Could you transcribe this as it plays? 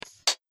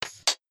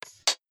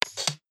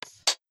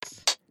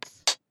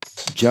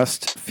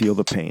Just feel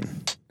the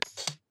pain.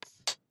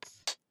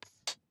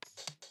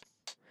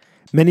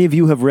 Many of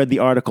you have read the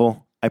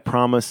article, I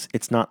Promise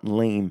It's Not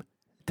Lame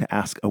to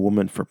Ask a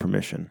Woman for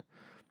Permission,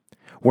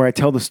 where I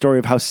tell the story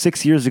of how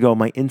 6 years ago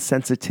my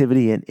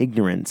insensitivity and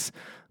ignorance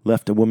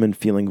left a woman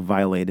feeling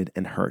violated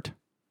and hurt.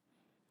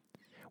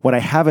 What I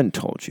haven't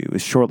told you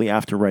is shortly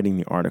after writing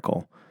the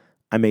article,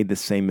 I made the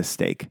same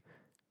mistake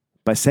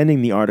by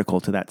sending the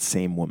article to that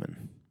same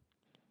woman.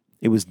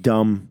 It was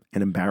dumb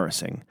and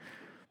embarrassing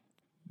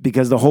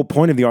because the whole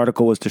point of the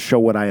article was to show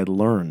what I had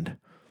learned.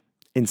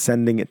 In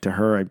sending it to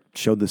her, I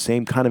showed the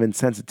same kind of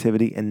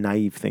insensitivity and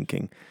naive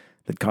thinking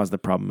that caused the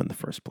problem in the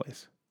first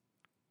place.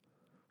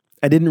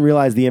 I didn't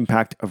realize the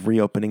impact of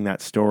reopening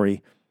that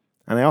story,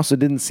 and I also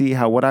didn't see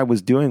how what I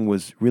was doing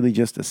was really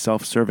just a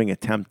self-serving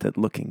attempt at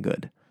looking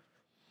good.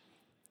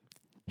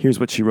 Here's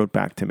what she wrote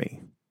back to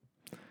me.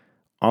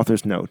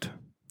 Author's note.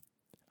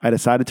 I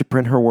decided to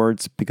print her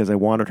words because I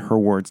wanted her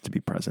words to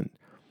be present.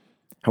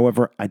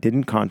 However, I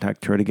didn't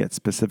contact her to get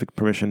specific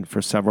permission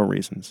for several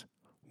reasons.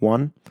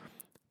 1,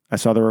 I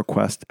saw the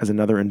request as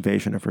another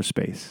invasion of her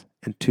space.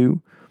 And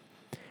 2,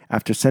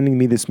 after sending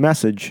me this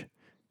message,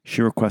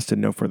 she requested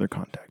no further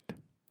contact.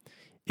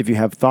 If you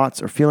have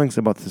thoughts or feelings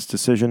about this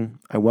decision,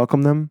 I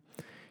welcome them.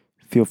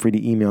 Feel free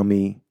to email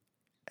me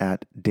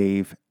at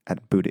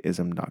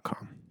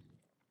dave@buddhism.com.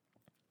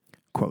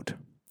 Quote,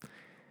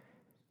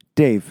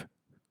 Dave,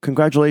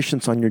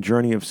 congratulations on your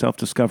journey of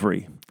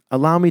self-discovery.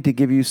 Allow me to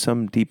give you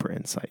some deeper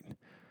insight.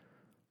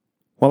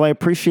 While I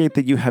appreciate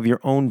that you have your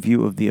own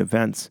view of the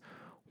events,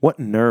 what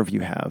nerve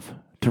you have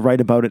to write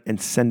about it and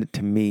send it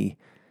to me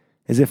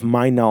as if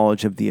my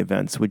knowledge of the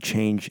events would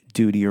change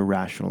due to your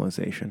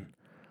rationalization.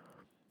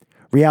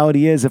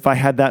 Reality is, if I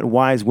had that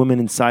wise woman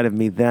inside of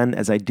me then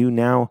as I do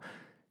now,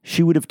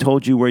 she would have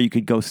told you where you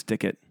could go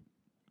stick it.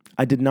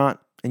 I did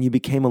not, and you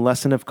became a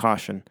lesson of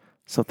caution,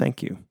 so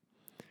thank you.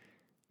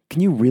 Can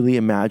you really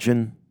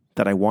imagine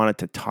that I wanted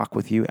to talk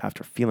with you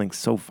after feeling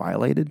so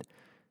violated?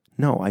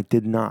 No, I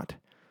did not.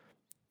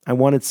 I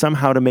wanted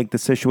somehow to make the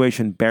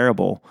situation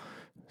bearable,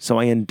 so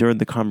I endured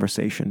the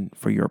conversation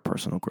for your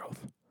personal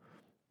growth.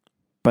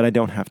 But I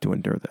don't have to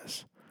endure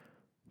this.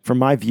 From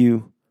my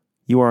view,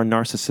 you are a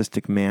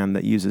narcissistic man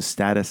that uses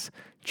status,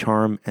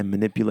 charm, and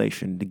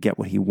manipulation to get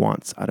what he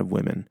wants out of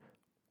women,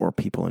 or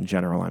people in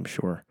general, I'm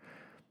sure.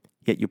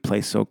 Yet you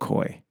play so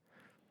coy.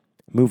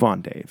 Move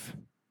on, Dave.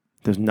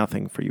 There's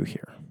nothing for you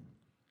here.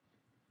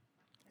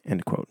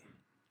 End quote.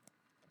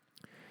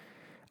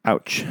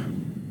 Ouch.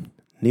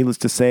 Needless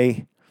to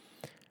say,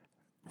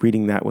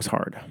 reading that was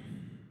hard.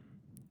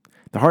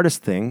 The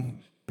hardest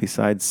thing,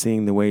 besides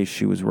seeing the way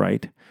she was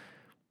right,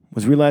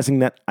 was realizing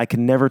that I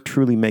can never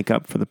truly make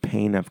up for the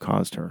pain I've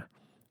caused her,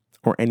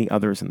 or any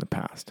others in the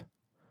past.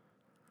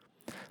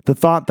 The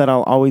thought that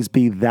I'll always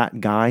be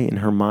that guy in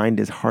her mind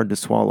is hard to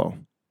swallow,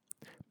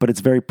 but it's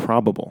very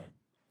probable.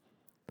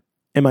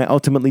 Am I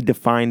ultimately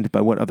defined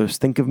by what others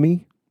think of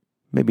me?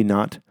 Maybe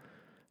not,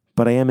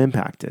 but I am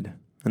impacted,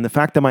 and the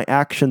fact that my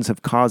actions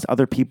have caused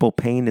other people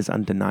pain is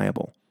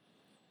undeniable.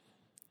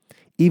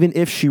 Even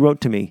if she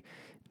wrote to me,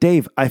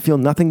 Dave, I feel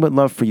nothing but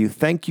love for you.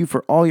 Thank you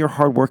for all your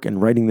hard work in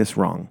righting this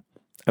wrong,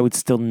 I would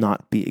still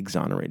not be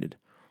exonerated.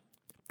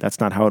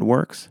 That's not how it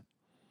works.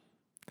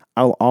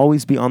 I'll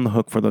always be on the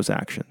hook for those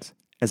actions,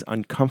 as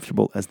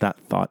uncomfortable as that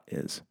thought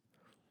is.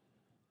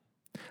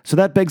 So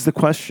that begs the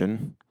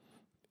question,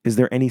 is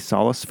there any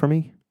solace for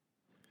me?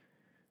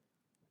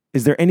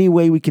 Is there any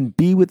way we can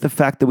be with the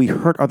fact that we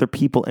hurt other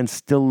people and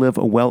still live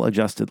a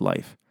well-adjusted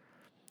life?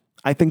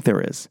 I think there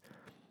is.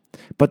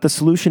 But the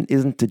solution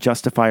isn't to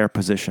justify our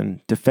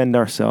position, defend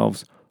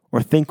ourselves,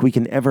 or think we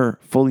can ever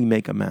fully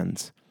make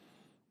amends.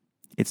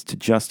 It's to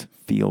just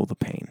feel the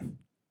pain.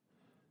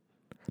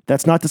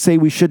 That's not to say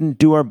we shouldn't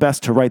do our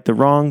best to right the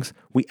wrongs.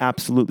 We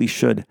absolutely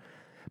should.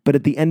 But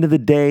at the end of the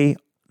day,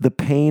 the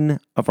pain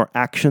of our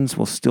actions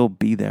will still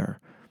be there.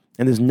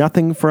 And there's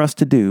nothing for us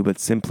to do but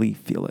simply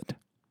feel it.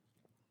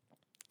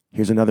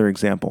 Here's another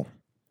example.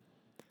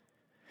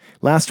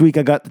 Last week,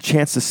 I got the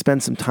chance to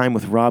spend some time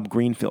with Rob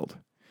Greenfield,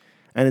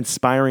 an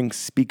inspiring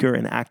speaker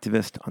and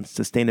activist on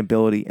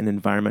sustainability and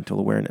environmental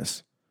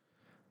awareness.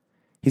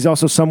 He's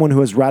also someone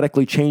who has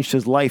radically changed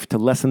his life to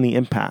lessen the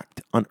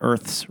impact on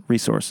Earth's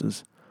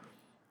resources.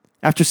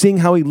 After seeing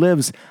how he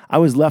lives, I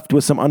was left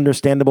with some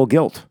understandable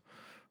guilt.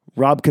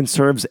 Rob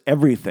conserves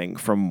everything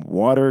from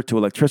water to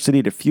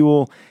electricity to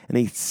fuel, and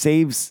he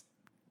saves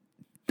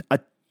a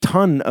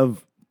ton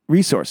of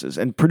resources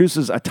and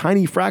produces a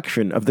tiny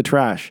fraction of the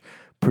trash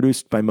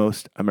produced by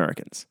most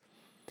Americans.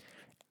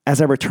 As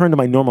I returned to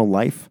my normal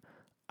life,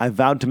 I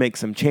vowed to make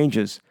some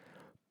changes,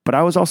 but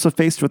I was also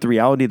faced with the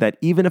reality that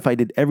even if I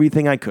did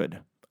everything I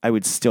could, I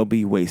would still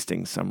be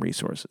wasting some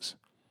resources.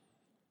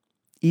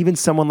 Even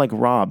someone like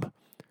Rob,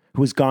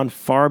 who has gone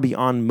far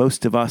beyond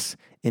most of us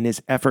in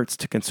his efforts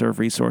to conserve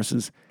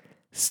resources,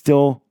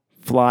 still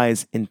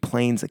flies in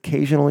planes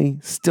occasionally,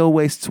 still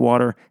wastes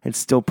water, and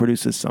still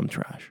produces some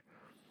trash.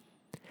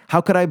 How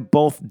could I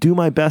both do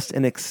my best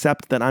and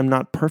accept that I'm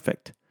not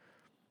perfect?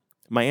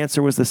 My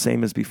answer was the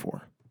same as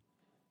before.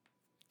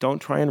 Don't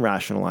try and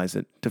rationalize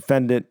it,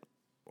 defend it,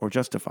 or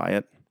justify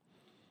it.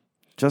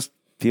 Just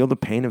feel the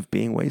pain of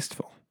being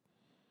wasteful.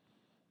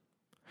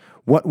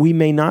 What we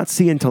may not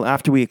see until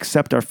after we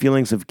accept our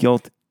feelings of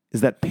guilt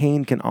is that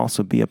pain can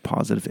also be a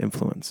positive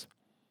influence.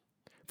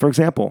 For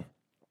example,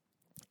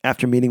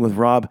 after meeting with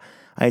Rob,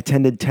 I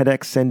attended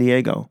TEDx San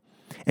Diego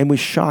and was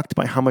shocked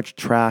by how much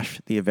trash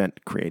the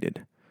event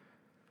created.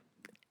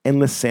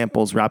 Endless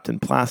samples wrapped in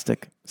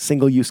plastic,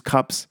 single-use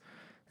cups,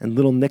 and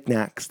little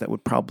knickknacks that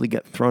would probably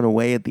get thrown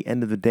away at the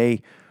end of the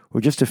day were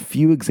just a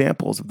few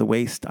examples of the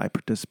waste I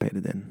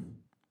participated in.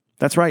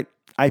 That's right,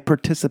 I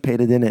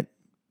participated in it,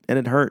 and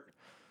it hurt.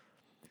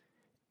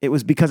 It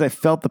was because I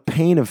felt the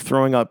pain of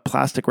throwing out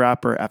plastic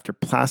wrapper after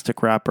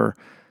plastic wrapper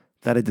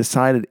that I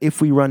decided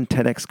if we run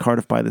TEDx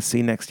Cardiff by the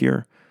Sea next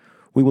year,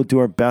 we will do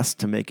our best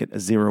to make it a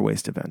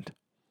zero-waste event.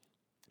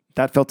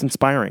 That felt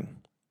inspiring,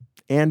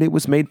 and it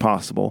was made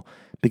possible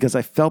because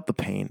I felt the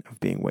pain of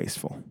being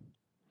wasteful.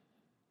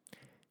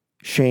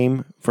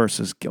 Shame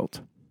versus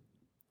guilt.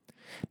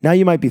 Now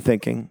you might be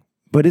thinking,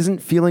 but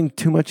isn't feeling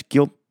too much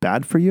guilt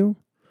bad for you?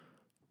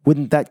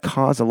 Wouldn't that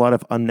cause a lot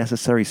of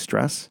unnecessary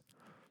stress?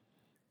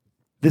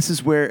 This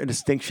is where a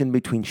distinction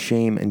between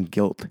shame and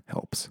guilt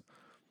helps.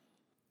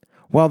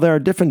 While there are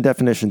different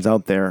definitions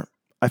out there,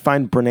 I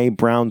find Brené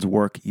Brown's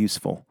work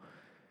useful.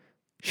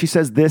 She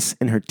says this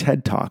in her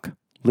TED Talk,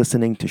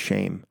 Listening to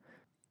Shame.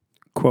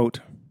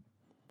 Quote,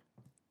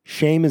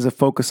 "Shame is a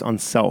focus on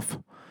self.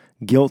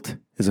 Guilt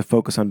is a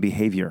focus on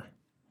behavior.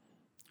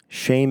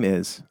 Shame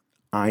is,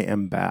 I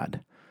am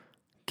bad.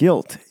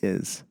 Guilt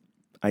is,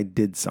 I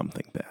did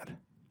something bad."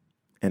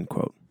 End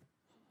quote.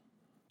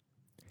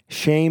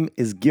 Shame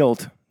is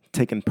guilt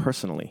taken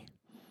personally.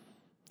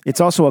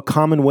 It's also a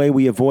common way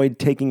we avoid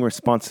taking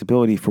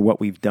responsibility for what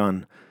we've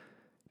done,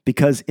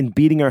 because in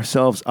beating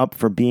ourselves up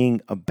for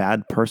being a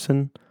bad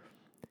person,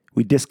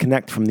 we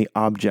disconnect from the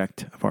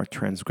object of our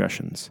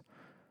transgressions.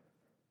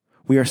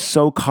 We are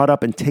so caught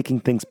up in taking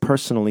things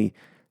personally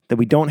that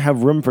we don't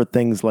have room for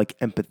things like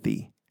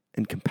empathy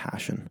and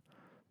compassion.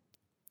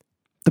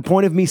 The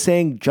point of me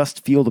saying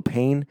just feel the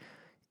pain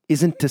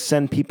isn't to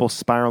send people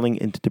spiraling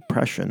into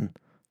depression.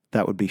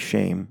 That would be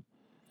shame.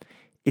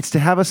 It's to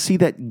have us see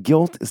that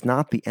guilt is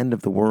not the end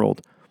of the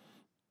world,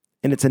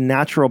 and it's a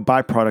natural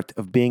byproduct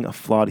of being a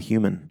flawed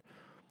human.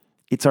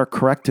 It's our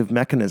corrective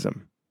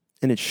mechanism,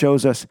 and it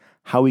shows us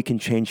how we can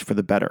change for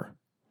the better.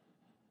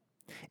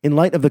 In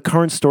light of the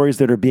current stories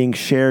that are being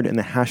shared in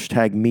the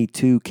hashtag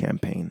 #MeToo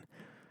campaign,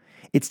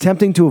 it's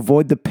tempting to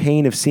avoid the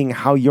pain of seeing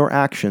how your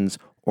actions,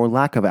 or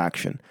lack of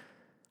action,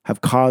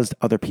 have caused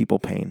other people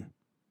pain.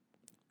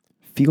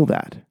 Feel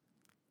that.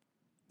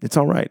 It's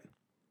all right.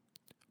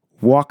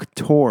 Walk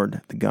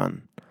toward the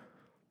gun.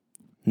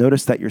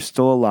 Notice that you're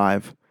still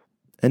alive,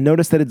 and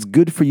notice that it's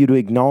good for you to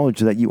acknowledge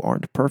that you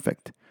aren't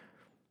perfect.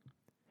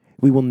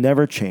 We will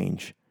never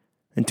change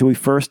until we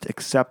first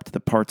accept the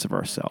parts of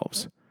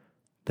ourselves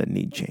that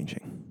need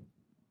changing.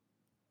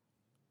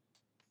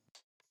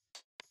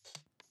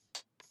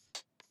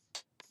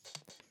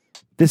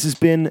 This has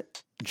been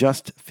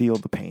Just Feel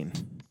the Pain,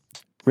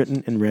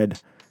 written and read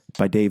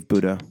by Dave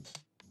Buddha.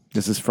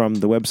 This is from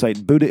the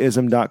website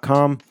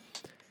Buddhism.com.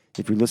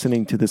 If you're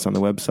listening to this on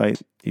the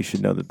website, you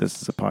should know that this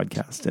is a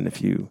podcast. And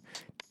if you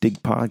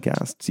dig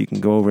podcasts, you can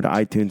go over to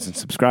iTunes and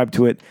subscribe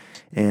to it.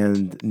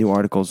 And new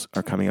articles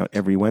are coming out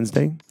every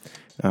Wednesday.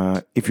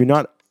 If you're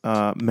not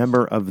a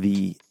member of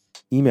the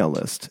email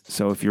list,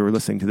 so if you're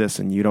listening to this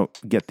and you don't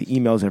get the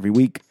emails every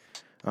week,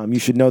 you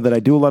should know that I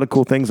do a lot of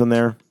cool things on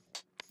there.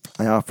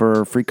 I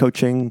offer free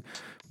coaching,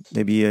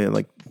 maybe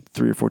like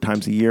 3 or 4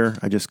 times a year.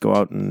 I just go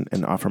out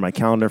and offer my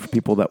calendar for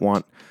people that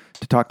want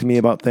to talk to me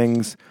about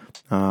things.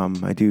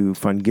 I do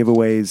fun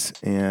giveaways,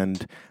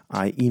 and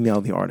I email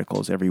the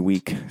articles every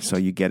week, so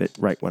you get it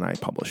right when I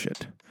publish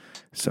it.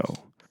 So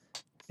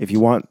if you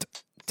want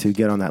to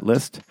get on that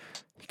list,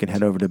 you can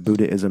head over to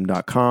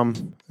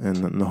Buddhism.com,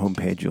 and on the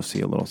homepage, you'll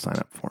see a little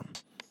sign-up form.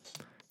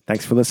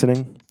 Thanks for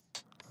listening.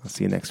 I'll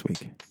see you next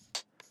week.